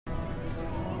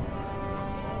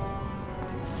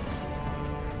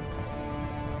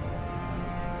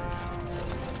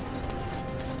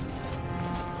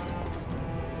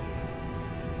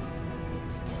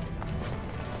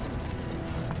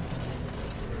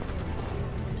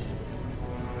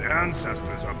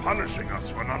ancestors are punishing us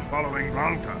for not following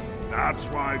Blanca. That's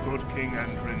why good King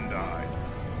Endrin died.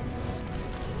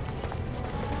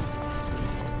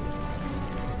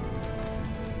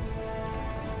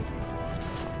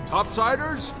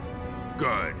 Topsiders?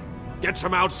 Good. Get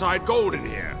some outside gold in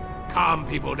here. Calm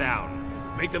people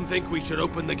down. Make them think we should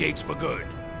open the gates for good.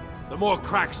 The more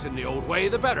cracks in the old way,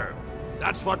 the better.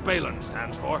 That's what Balin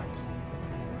stands for.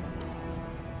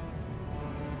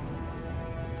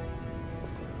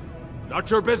 Not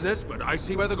your business, but I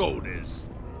see where the gold is.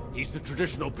 He's the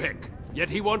traditional pick, yet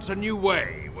he wants a new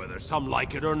way, whether some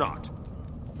like it or not.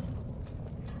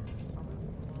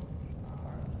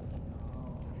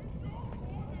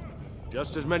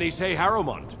 Just as many say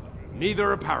Harrowmont.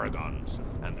 Neither are paragons,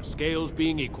 and the scales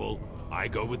being equal, I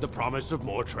go with the promise of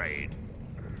more trade.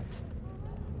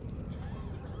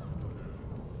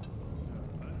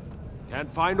 Can't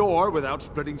find ore without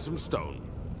splitting some stone.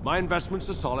 My investments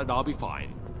are solid, I'll be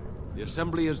fine. The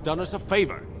Assembly has done us a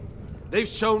favor. They've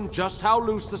shown just how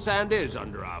loose the sand is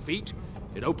under our feet.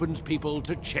 It opens people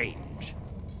to change.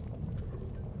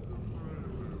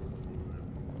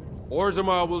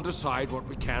 Orzammar will decide what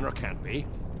we can or can't be.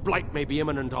 Blight may be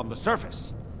imminent on the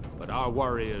surface, but our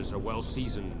warriors are well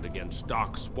seasoned against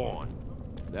dark spawn.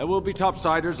 There will be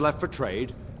topsiders left for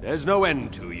trade. There's no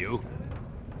end to you.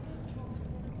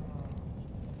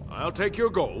 I'll take your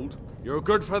gold. You're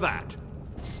good for that.